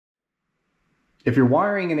If you're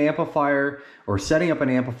wiring an amplifier or setting up an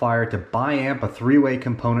amplifier to bi-amp a three-way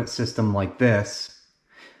component system like this,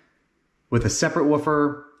 with a separate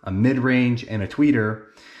woofer, a mid-range, and a tweeter,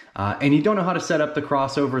 and you don't know how to set up the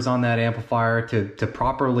crossovers on that amplifier to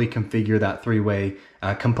properly configure that three-way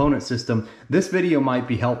component system, this video might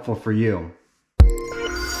be helpful for you.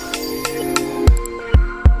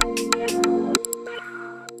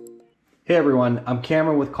 Hey everyone, I'm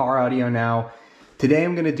Cameron with Car Audio Now. Today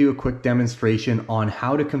I'm going to do a quick demonstration on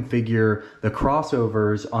how to configure the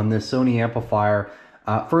crossovers on this Sony amplifier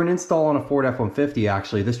for an install on a Ford F-150.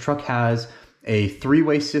 Actually, this truck has a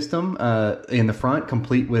three-way system in the front,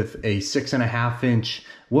 complete with a 6.5-inch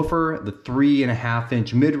woofer, the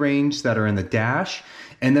 3.5-inch mid-range that are in the dash,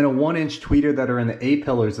 and then a 1-inch tweeter that are in the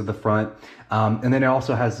A-pillars of the front. And then it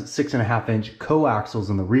also has 6.5-inch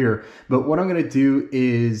coaxials in the rear. But what I'm going to do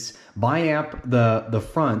is bi-amp the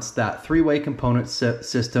fronts, that three-way component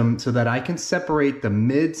system, so that I can separate the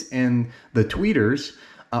mids and the tweeters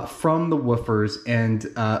from the woofers,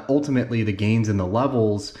 and ultimately the gains and the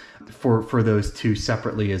levels for those two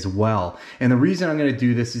separately as well. And the reason I'm going to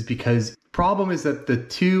do this is because problem is that the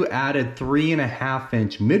two added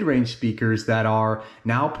 3.5-inch mid-range speakers that are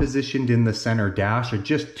now positioned in the center dash are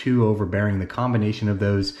just too overbearing. The combination of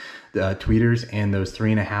those tweeters and those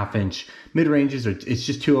 3.5-inch mid-ranges, it's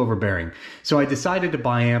just too overbearing. So I decided to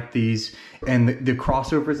bi-amp these, and the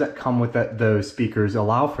crossovers that come with those speakers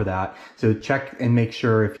allow for that. So check and make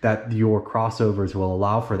sure that your crossovers will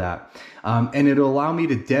allow for that. And it'll allow me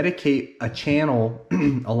to dedicate a channel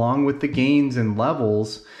along with the gains and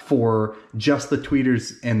levels for just the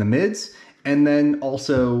tweeters and the mids, and then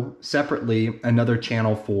also separately another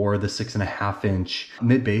channel for the 6.5-inch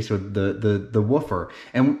mid bass or the woofer.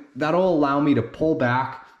 And that'll allow me to pull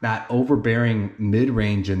back that overbearing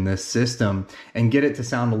mid-range in this system and get it to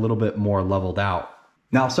sound a little bit more leveled out.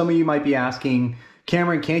 Now, some of you might be asking,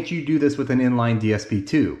 Cameron, can't you do this with an inline DSP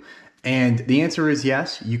too? And the answer is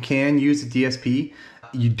yes, you can use a DSP.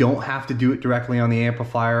 You don't have to do it directly on the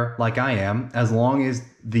amplifier like I am, as long as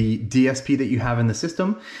the DSP that you have in the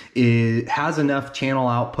system has enough channel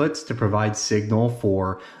outputs to provide signal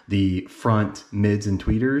for the front mids and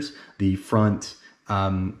tweeters, the front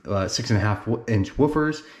 6.5-inch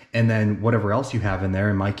woofers, and then whatever else you have in there.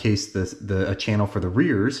 In my case, a channel for the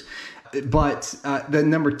rears. But the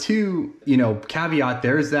number two, caveat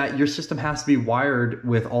there is that your system has to be wired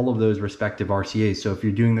with all of those respective RCAs. So if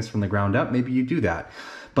you're doing this from the ground up, maybe you do that.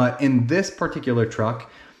 But in this particular truck,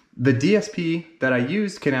 the DSP that I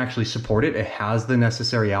used can actually support it. It has the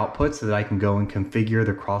necessary outputs so that I can go and configure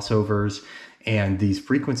the crossovers and these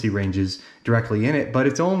frequency ranges directly in it, but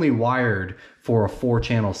it's only wired for a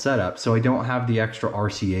 4-channel setup. So I don't have the extra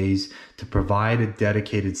RCAs to provide a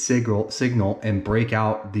dedicated signal and break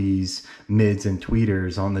out these mids and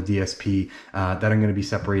tweeters on the DSP that I'm going to be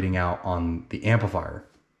separating out on the amplifier.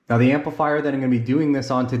 Now, the amplifier that I'm going to be doing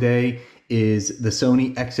this on today is the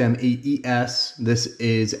Sony XM8ES. This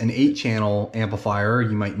is an 8-channel amplifier.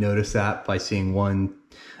 You might notice that by seeing 1,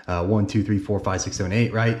 2, 3, 4, 5, 6, 7,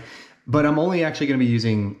 8, right? But I'm only actually going to be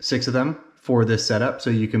using 6 of them for this setup, so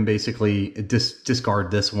you can basically discard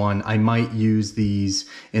this one. I might use these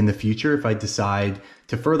in the future if I decide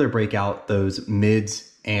to further break out those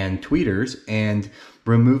mids and tweeters and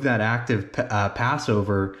remove that active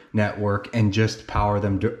passover network and just power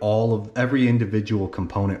them to every individual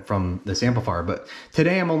component from this amplifier. But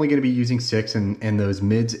today I'm only going to be using 6, and those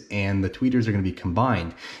mids and the tweeters are going to be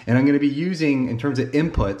combined. And I'm going to be using, in terms of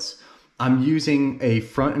inputs, I'm using a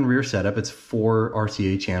front and rear setup. It's 4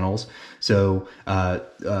 RCA channels. So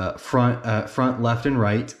front left and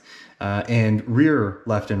right, and rear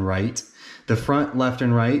left and right. The front left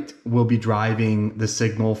and right will be driving the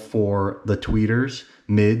signal for the tweeters,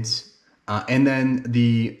 mids, and then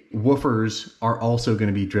the woofers are also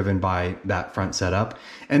going to be driven by that front setup.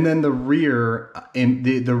 And then the rear and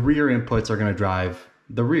the rear inputs are going to drive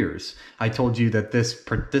the rears. I told you that this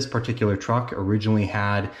particular truck originally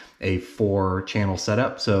had a 4-channel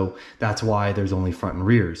setup, so that's why there's only front and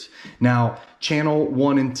rears. Now, channel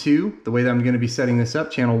 1 and 2, the way that I'm going to be setting this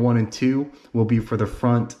up, channel 1 and 2 will be for the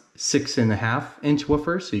front 6.5-inch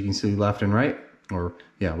woofers, so you can see left and right,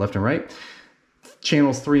 left and right.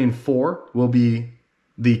 Channels 3 and 4 will be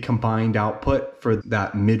the combined output for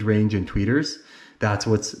that mid-range and tweeters.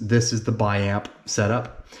 This is the bi-amp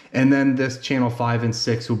setup. And then this channel 5 and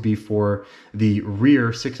 6 will be for the rear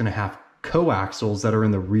 6.5 coaxials that are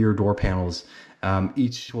in the rear door panels.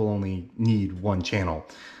 Each will only need 1 channel.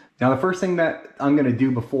 Now, the first thing that I'm going to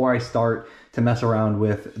do before I start to mess around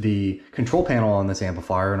with the control panel on this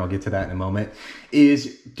amplifier, and I'll get to that in a moment,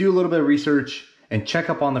 is do a little bit of research and check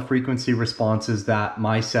up on the frequency responses that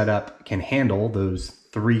my setup can handle, those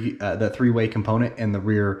the three-way component and the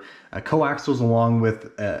rear coaxials, along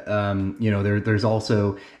with there's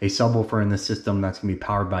also a subwoofer in the system that's going to be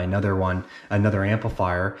powered by another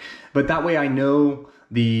amplifier. But that way I know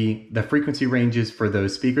the frequency ranges for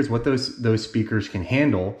those speakers, what those speakers can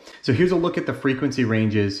handle. So here's a look at the frequency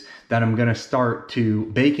ranges that I'm going to start to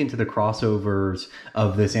bake into the crossovers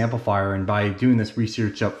of this amplifier. And by doing this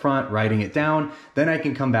research up front, writing it down, then I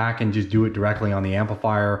can come back and just do it directly on the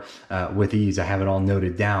amplifier with ease. I have it all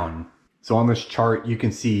noted down. So on this chart, you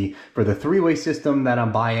can see for the three-way system that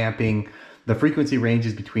I'm bi-amping, the frequency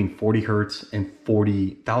ranges between 40 hertz and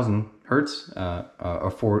 40,000 hertz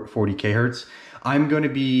or 40 kHz. I'm going to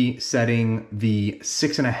be setting the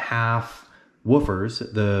 6.5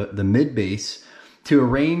 woofers, the mid bass, to a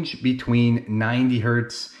range between 90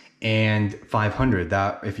 hertz and 500.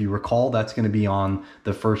 That, if you recall, that's going to be on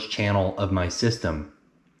the first channel of my system.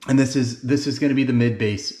 And this is going to be the mid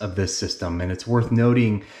bass of this system. And it's worth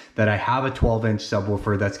noting that I have a 12-inch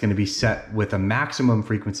subwoofer that's going to be set with a maximum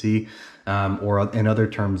frequency, or in other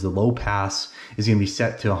terms, the low pass is going to be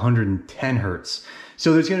set to 110 hertz.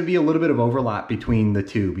 So there's going to be a little bit of overlap between the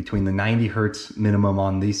two, between the 90 hertz minimum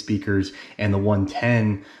on these speakers and the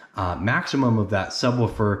 110 maximum of that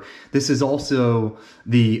subwoofer. This is also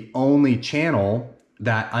the only channel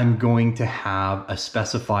that I'm going to have a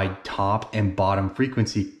specified top and bottom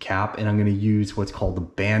frequency cap, and I'm going to use what's called the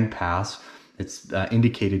band pass. It's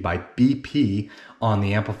indicated by BP on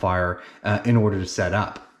the amplifier in order to set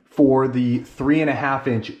up. For the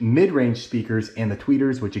 3.5-inch mid-range speakers and the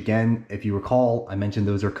tweeters, which again, if you recall, I mentioned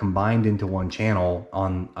those are combined into one channel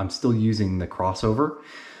I'm still using the crossover.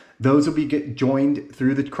 Those will be joined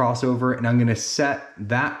through the crossover, and I'm going to set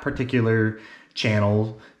that particular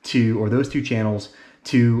channel or those two channels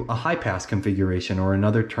to a high pass configuration, or in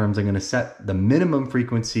other terms, I'm going to set the minimum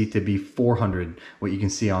frequency to be 400, what you can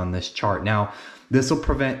see on this chart. Now, this will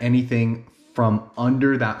prevent anything from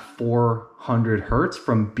under that 400 hertz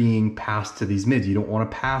from being passed to these mids. You don't want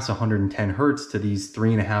to pass 110 hertz to these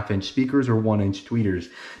 3.5-inch speakers or 1-inch tweeters.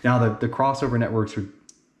 Now, the crossover networks would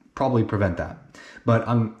probably prevent that, but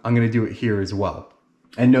I'm going to do it here as well.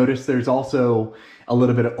 And notice there's also a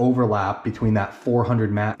little bit of overlap between that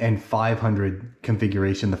 400 max and 500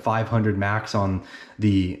 configuration. The 500 max on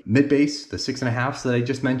the mid bass, the 6.5s that I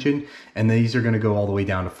just mentioned, and these are going to go all the way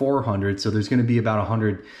down to 400. So there's going to be about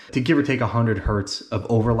 100, to give or take 100 hertz of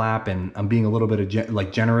overlap. And I'm being a little bit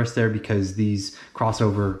of generous there, because these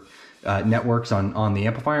crossover networks on the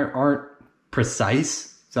amplifier aren't precise.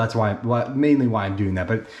 So that's mainly why I'm doing that.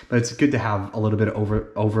 But it's good to have a little bit of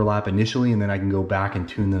overlap initially, and then I can go back and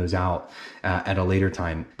tune those out at a later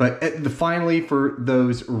time. But finally, for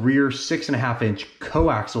those rear 6.5-inch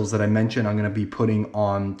coaxials that I mentioned, I'm going to be putting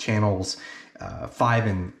on channels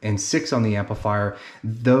 5 and 6 on the amplifier.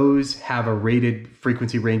 Those have a rated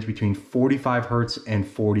frequency range between 45 hertz and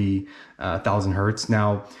 40,000 hertz.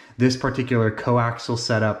 Now, this particular coaxial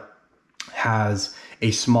setup has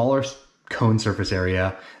a smaller cone surface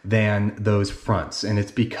area than those fronts, and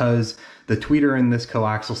it's because the tweeter in this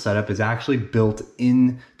coaxial setup is actually built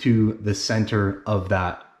into the center of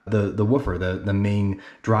that the woofer, the main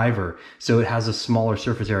driver, so it has a smaller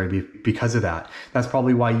surface area because of that. That's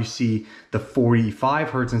probably why you see the 45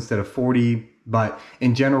 hertz instead of 40. But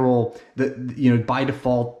in general, by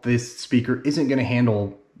default, this speaker isn't going to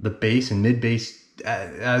handle the bass and mid bass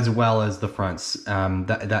as well as the fronts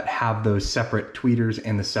that have those separate tweeters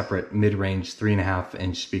and the separate mid-range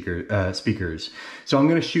 3.5-inch speakers. So I'm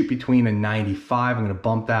going to shoot between a 95. I'm going to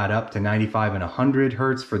bump that up to 95 and 100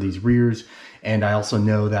 hertz for these rears. And I also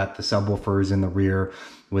know that the subwoofer is in the rear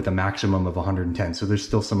with a maximum of 110. So there's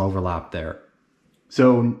still some overlap there.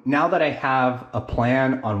 So now that I have a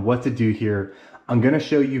plan on what to do here, I'm going to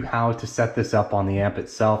show you how to set this up on the amp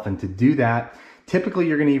itself. And to do that, typically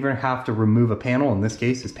you're going to either have to remove a panel. In this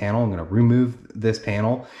case, this panel, I'm going to remove this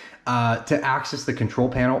panel to access the control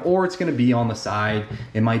panel, or it's going to be on the side.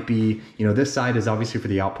 It might be, this side is obviously for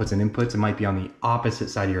the outputs and inputs. It might be on the opposite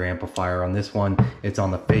side of your amplifier. On this one, it's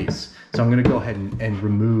on the face. So I'm going to go ahead and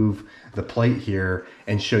remove the plate here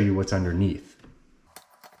and show you what's underneath.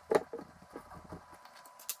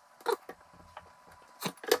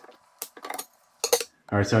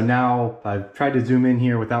 All right, so now I've tried to zoom in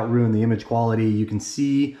here without ruining the image quality. You can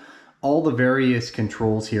see all the various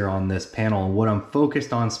controls here on this panel. And what I'm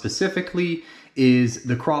focused on specifically is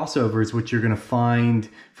the crossovers, which you're gonna find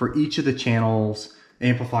for each of the channels,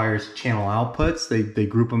 amplifiers channel outputs. They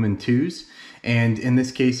group them in twos. And in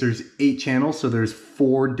this case, there's 8 channels, so there's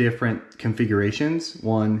 4 different configurations.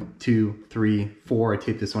 1, 2, 3, 4. I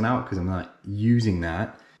taped this one out because I'm not using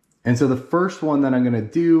that. And so the first one that I'm going to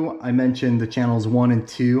do, I mentioned the channels 1 and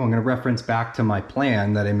 2. I'm going to reference back to my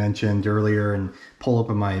plan that I mentioned earlier and pull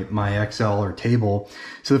up in my Excel or table.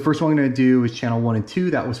 So the first one I'm going to do is channel 1 and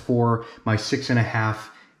 2. That was for my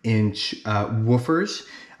 6.5-inch woofers.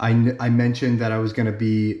 I mentioned that I was going to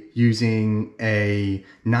be using a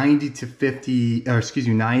 90 to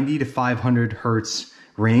 500 hertz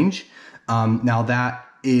range. Now that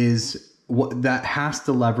has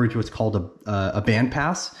to leverage what's called a band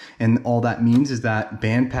pass, and all that means is that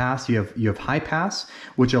band pass, you have high pass,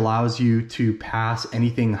 which allows you to pass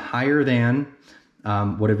anything higher than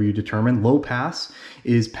whatever you determine. Low pass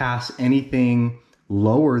is pass anything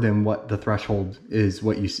lower than what the threshold is,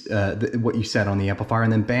 what you set on the amplifier,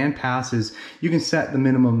 and then band pass is you can set the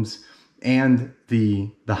minimums and the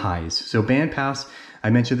highs. So band pass, I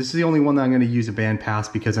mentioned this is the only one that I'm going to use a band pass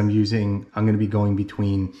because I'm going to be going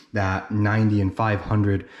between that 90 and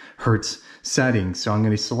 500 hertz setting. So I'm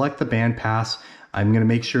going to select the band pass. I'm going to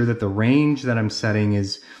make sure that the range that I'm setting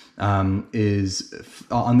is on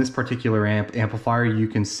this particular amplifier. You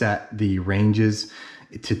can set the ranges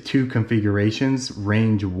to 2 configurations.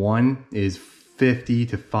 Range 1 is 50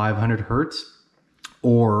 to 500 hertz,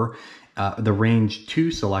 or the range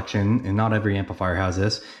 2 selection, and not every amplifier has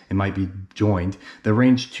this, it might be joined. The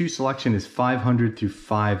range 2 selection is 500 to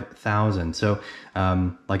 5,000. So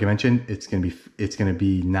like I mentioned, it's going to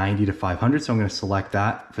be 90 to 500. So I'm going to select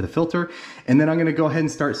that for the filter, and then I'm going to go ahead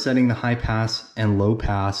and start setting the high pass and low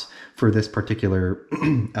pass for this particular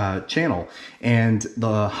channel. And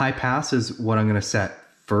the high pass is what I'm going to set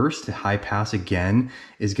first. The high pass again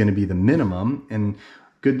is going to be the minimum, and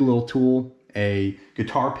good little tool, a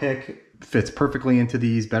guitar pick fits perfectly into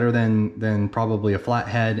these, better than probably a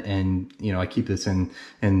flathead. And I keep this in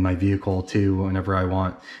my vehicle too whenever I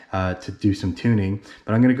want to do some tuning.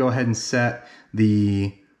 But I'm going to go ahead and set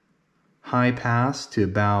the high pass to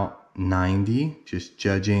about 90, just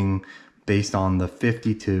judging based on the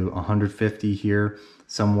 50 to 150 here,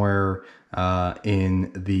 somewhere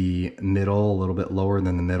in the middle, a little bit lower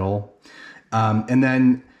than the middle. And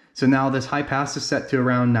then, so now this high pass is set to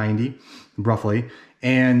around 90, roughly.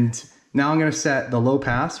 And now I'm going to set the low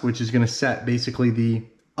pass, which is going to set basically the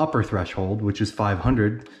upper threshold, which is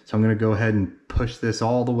 500. So I'm going to go ahead and push this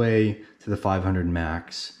all the way to the 500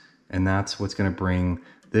 max. And that's what's going to bring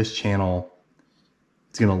this channel,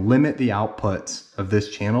 it's going to limit the outputs of this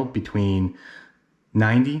channel between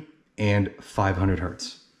 90 and 500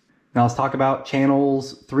 hertz. Now let's talk about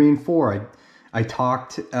channels 3 and 4.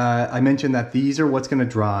 I mentioned that these are what's going to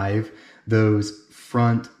drive those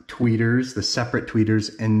front tweeters, the separate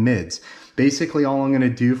tweeters and mids. Basically, all I'm going to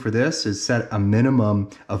do for this is set a minimum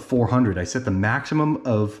of 400. I set the maximum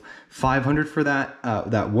of 500 for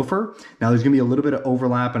that woofer. Now there's going to be a little bit of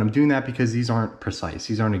overlap, and I'm doing that because these aren't precise.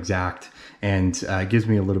 These aren't exact, and it gives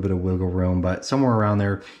me a little bit of wiggle room, but somewhere around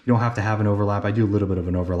there, you don't have to have an overlap. I do a little bit of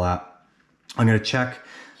an overlap. I'm going to check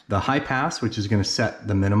the high pass, which is going to set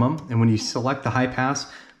the minimum. And when you select the high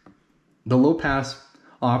pass, the low pass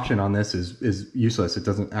option on this is useless. It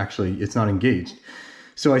doesn't actually, it's not engaged.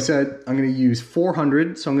 So I said I'm going to use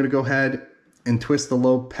 400. So I'm going to go ahead and twist the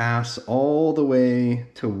low pass all the way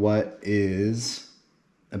to what is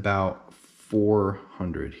about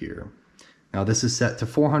 400 here. Now this is set to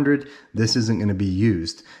 400. This isn't going to be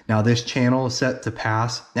used. Now this channel is set to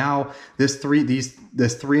pass. Now this 3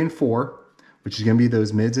 and 4, which is going to be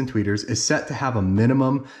those mids and tweeters, is set to have a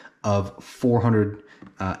minimum of 400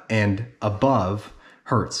 and above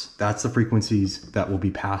hertz. That's the frequencies that will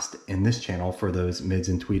be passed in this channel for those mids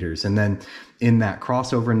and tweeters. And then in that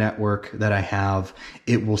crossover network that I have,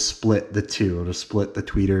 it will split the two. It'll split the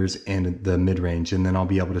tweeters and the mid-range. And then I'll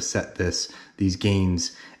be able to set these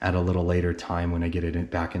gains at a little later time when I get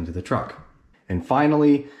it back into the truck. And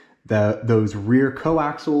finally, those rear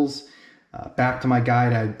coaxials. Back to my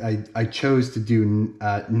guide, I chose to do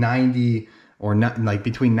 90 or not, like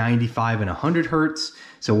between 95 and 100 hertz.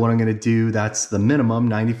 So what I'm going to do, that's the minimum.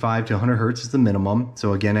 95 to 100 hertz is the minimum.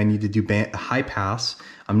 So again, I need to do high pass.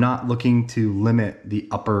 I'm not looking to limit the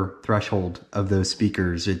upper threshold of those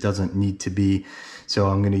speakers. It doesn't need to be. So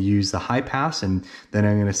I'm going to use the high pass, and then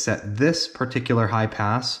I'm going to set this particular high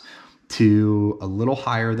pass to a little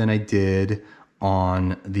higher than I did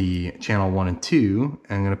on the channel 1 and 2.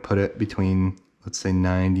 I'm going to put it between, let's say,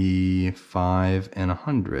 95 and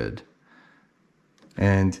 100.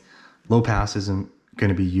 And low pass isn't going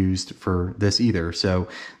to be used for this either. So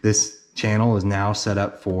this channel is now set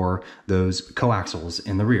up for those coaxials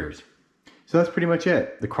in the rears. So that's pretty much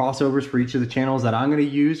it. The crossovers for each of the channels that I'm going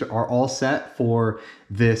to use are all set for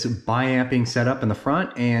this biamping setup in the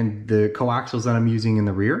front and the coaxials that I'm using in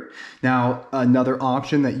the rear. Now, another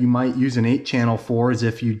option that you might use an 8-channel for is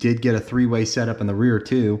if you did get a 3-way setup in the rear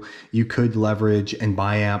too, you could leverage and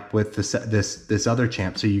biamp with this other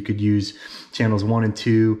champ. So you could use channels 1 and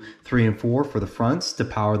 2, 3 and 4 for the fronts to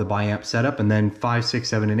power the biamp setup, and then 5, 6,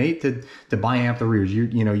 7, and 8 to biamp the rears.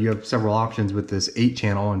 You have several options with this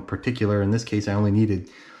 8-channel in particular. In this case, I only needed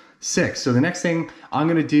 6. So the next thing I'm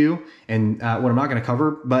going to do, and what I'm not going to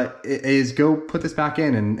cover, but is go put this back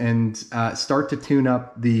in and start to tune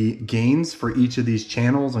up the gains for each of these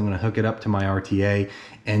channels. I'm going to hook it up to my RTA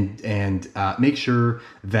and make sure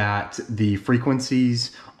that the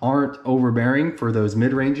frequencies aren't overbearing for those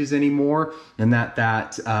mid ranges anymore, and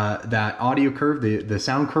that audio curve, the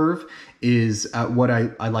sound curve, is what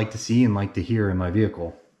I like to see and like to hear in my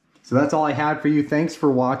vehicle. So that's all I had for you. Thanks for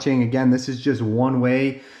watching. Again, this is just one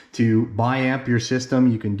way to biamp your system.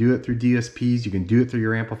 You can do it through DSPs. You can do it through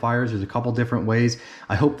your amplifiers. There's a couple different ways.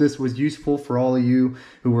 I hope this was useful for all of you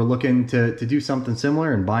who were looking to do something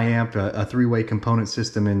similar and biamp a 3-way component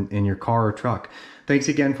system in your car or truck. Thanks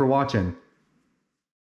again for watching.